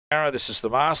This is the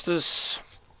Masters.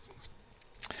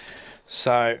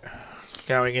 So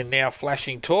going in now,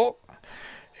 Flashing Talk,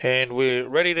 and we're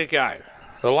ready to go.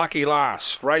 The lucky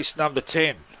last, race number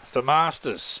 10, the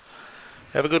Masters.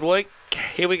 Have a good week.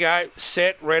 Here we go.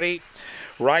 Set, ready.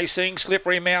 Racing,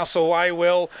 Slippery Mouse away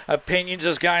well. Opinions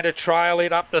is going to trail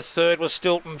it up to third with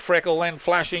Stilton Freckle, then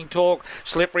Flashing Talk.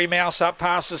 Slippery Mouse up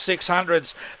past the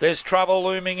 600s. There's trouble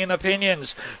looming in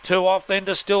Opinions. 2 off then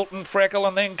to Stilton Freckle,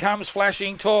 and then comes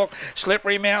Flashing Talk.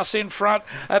 Slippery Mouse in front.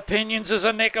 Opinions is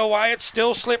a neck away. It's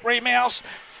still Slippery Mouse.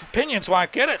 Opinions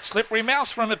won't get it. Slippery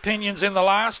Mouse from Opinions in the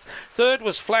last. Third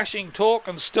was Flashing Talk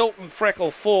and Stilton Freckle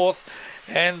fourth.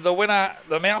 And the winner,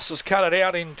 the Mouse, has cut it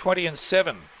out in 20 and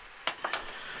 7.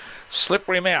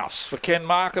 Slippery Mouse for Ken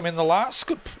Markham in the last.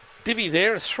 Good divvy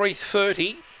there,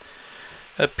 3:30.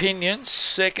 Opinions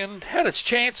second. Had its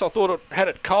chance. I thought it had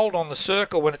it cold on the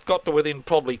circle when it got to within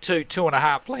probably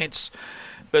 2.5 lengths.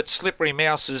 But Slippery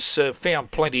Mouse has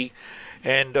found plenty.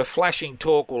 And Flashing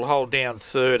Talk will hold down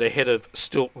third ahead of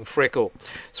Stilton Freckle.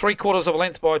 3/4 of a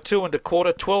length by 2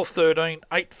 1/4. 12:13.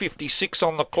 8:56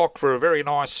 on the clock for a very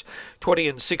nice 20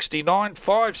 and 69.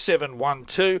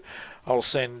 5-7-1-2. I'll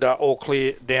send all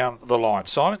clear down the line.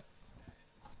 Simon?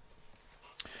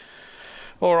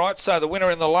 All right, so the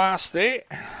winner in the last there,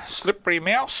 Slippery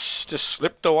Mouse, just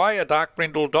slipped away. A dark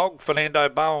brindle dog, Fernando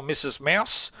Bowe, Mrs.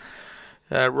 Mouse.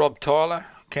 Rob Tyler,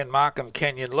 Ken Markham,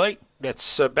 Canyon Lee.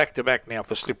 That's back-to-back now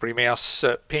for Slippery Mouse.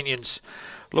 Opinions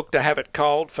look to have it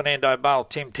cold. Fernando Bowe,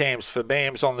 Tim Tams for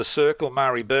Bams on the circle.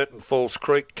 Mari Burton, Falls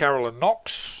Creek, Carolyn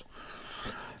Knox.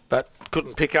 But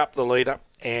couldn't pick up the leader.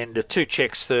 And 2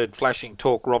 checks third, Flashing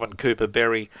Talk, Robin Cooper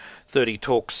Berry, 30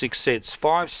 Talk, 6 cents.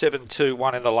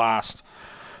 5-7-2-1 in the last.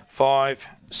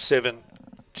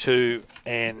 5-7-2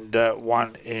 and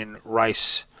 1 in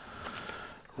race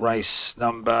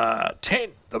number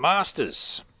 10, the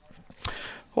Masters.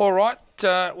 All right,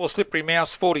 well, Slippery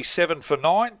Mouse 47 for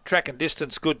 9. Track and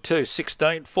distance good too,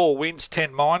 16. 4 wins,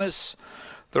 10 minors.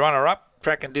 The runner-up,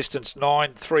 track and distance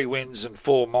 9, 3 wins and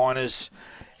 4 minors.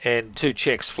 And 2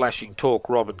 checks, Flashing Talk,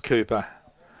 Robin Cooper,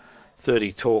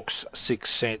 30 Talks,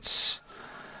 6 cents.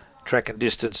 Track and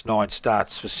distance 9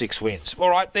 starts for 6 wins.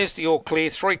 All right, there's the all clear.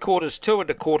 3/4, 2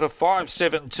 1/4,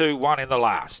 5-7-2-1 in the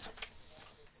last.